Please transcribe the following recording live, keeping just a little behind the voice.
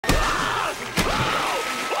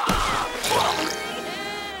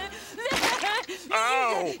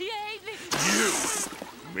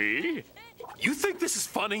Me? You think this is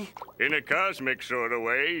funny? In a cosmic sort of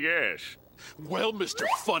way, yes. Well, Mr.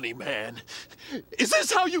 Funny Man, is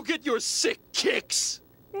this how you get your sick kicks?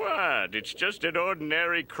 What? It's just an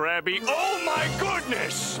ordinary crabby... Oh, my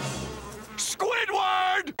goodness!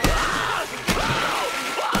 Squidward!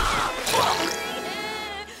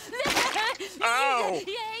 Ow!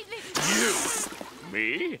 You!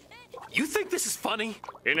 Me? You think this is funny?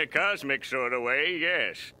 In a cosmic sort of way,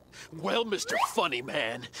 yes. Well, Mr. Funny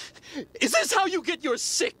Man, is this how you get your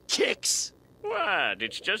sick kicks? What?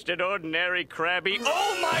 It's just an ordinary crabby...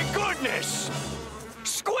 Oh, my goodness!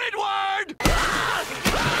 Squidward!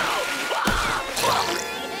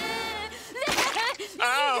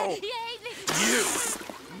 Ow! You!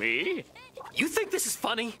 Me? You think this is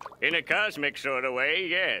funny? In a cosmic sort of way,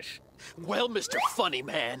 yes. Well, Mr. Funny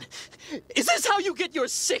Man, is this how you get your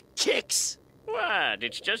sick kicks? What?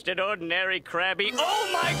 It's just an ordinary crabby... Oh,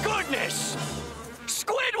 my goodness!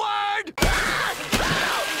 Squidward!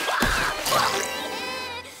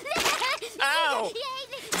 Ow!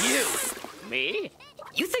 You! Me?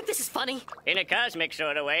 You think this is funny? In a cosmic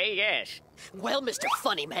sort of way, yes. Well, Mr.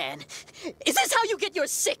 Funny Man, is this how you get your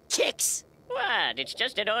sick kicks? What? It's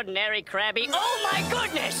just an ordinary crabby... Oh, my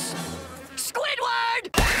goodness! Squidward! Ow! You! Me? You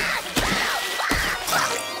think this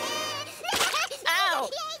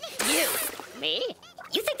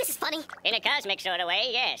is funny? In a cosmic sort of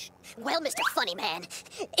way, yes. Well, Mr. Funny Man,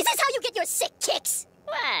 is this how you get your sick kicks?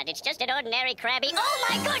 What? It's just an ordinary crabby... Oh,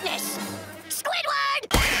 my goodness! Squidward!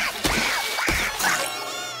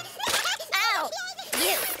 Ow!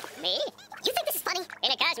 You! Me? You think this is funny?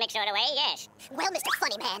 In a cosmic sort of way, yes. Well, Mr.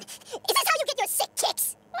 Funny Man, is this how you get your sick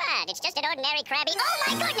kicks? What? It's just an ordinary crabby... Oh,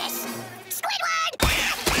 my goodness! Squidward!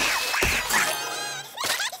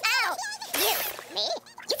 Ow! You! Me?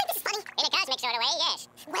 You think this is funny? In a cosmic sort of way, yes.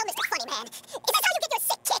 Well, Mr. Funny Man, is this how you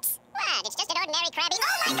get your sick kicks? What? It's just an ordinary crabby...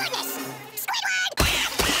 Oh, my goodness! Squidward!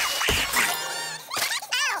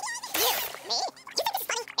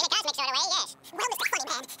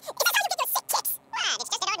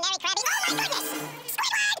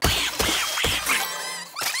 Ow! You! Me?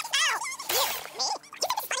 You think this is funny?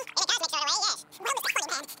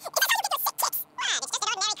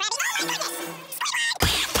 In a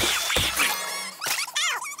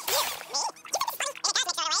cosmic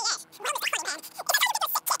sort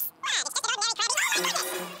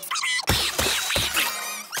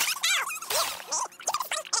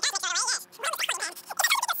of way,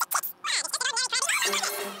 yes. Well, Mr. Funny Man, is this how you get your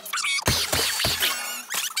sick kicks? What? It's just an ordinary crabby... Oh,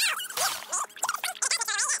 my goodness! Squidward!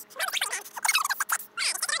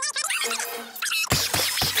 Ow! You! Me? You think this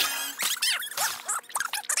is funny?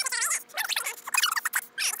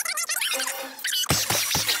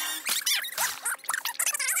 In a cosmic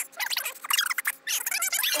sort of way,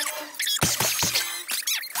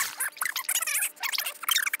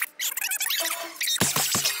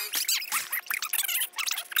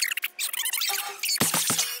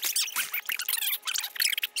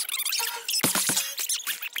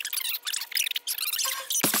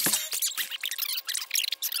 Well,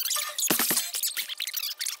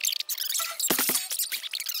 Mr. Funny Man,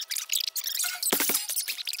 is this how you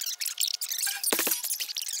get your sick kicks?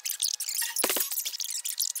 What? It's just an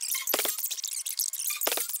ordinary crabby... Oh,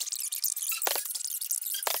 my goodness!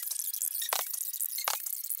 Squidward!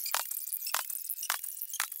 Ow! You! Me? You think this is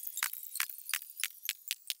funny? In a cosmic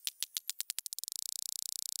sort of way, yes.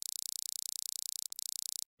 Well, Mr. Funny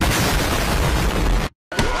Man, is this how you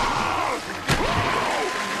get your sick kicks?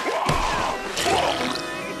 What? It's just an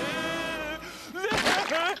ordinary crabby... Oh,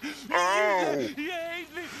 my goodness!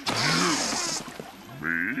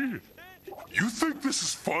 Me? You think this is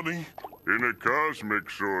funny? In a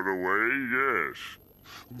cosmic sort of way, yes.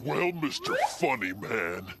 Well, Mr. Funny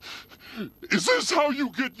Man, is this how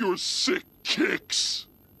you get your sick kicks?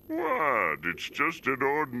 What? It's just an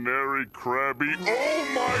ordinary crabby... Oh,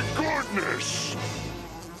 my goodness!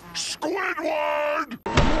 Squidward!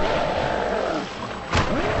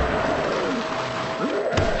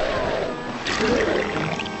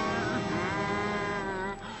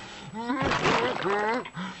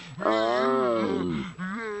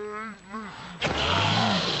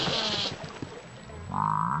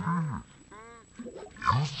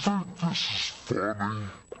 You think this is funny?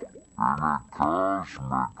 In a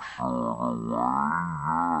cosmic sort of way,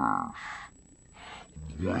 yes.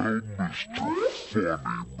 Well, Mr.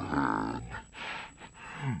 Funny Man,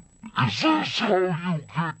 is this how you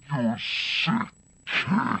get your sick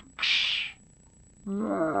kicks?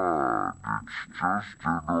 What? It's just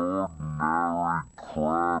an ordinary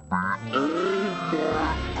crabby... Oh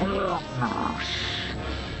my goodness!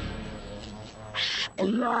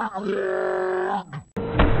 Squidward!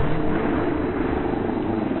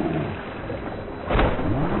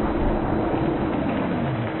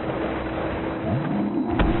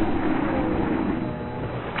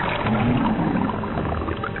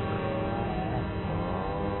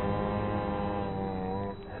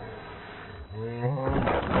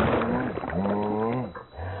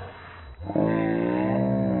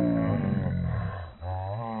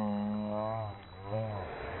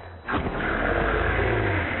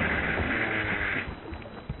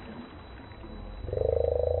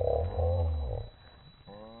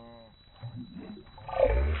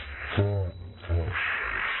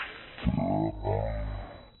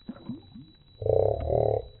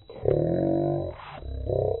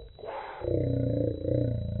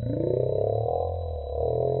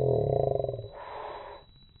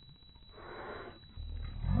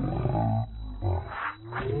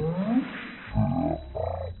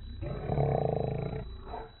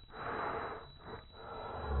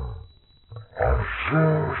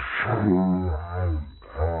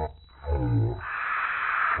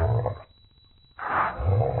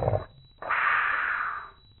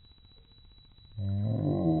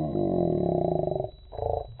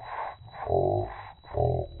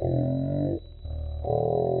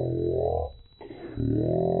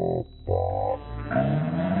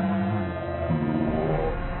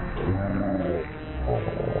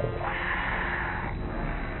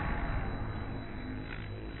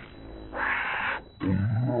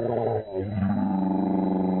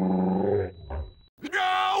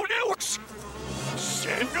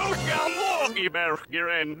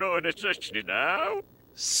 Merkgränna det sörste now.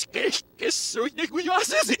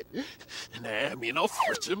 Skekkesuiniguasisi. Nej, min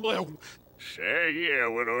offersymbool. Säg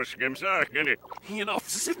vad då skem sakene. Min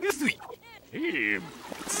offersymbool. Him.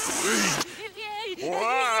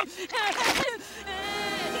 Wow.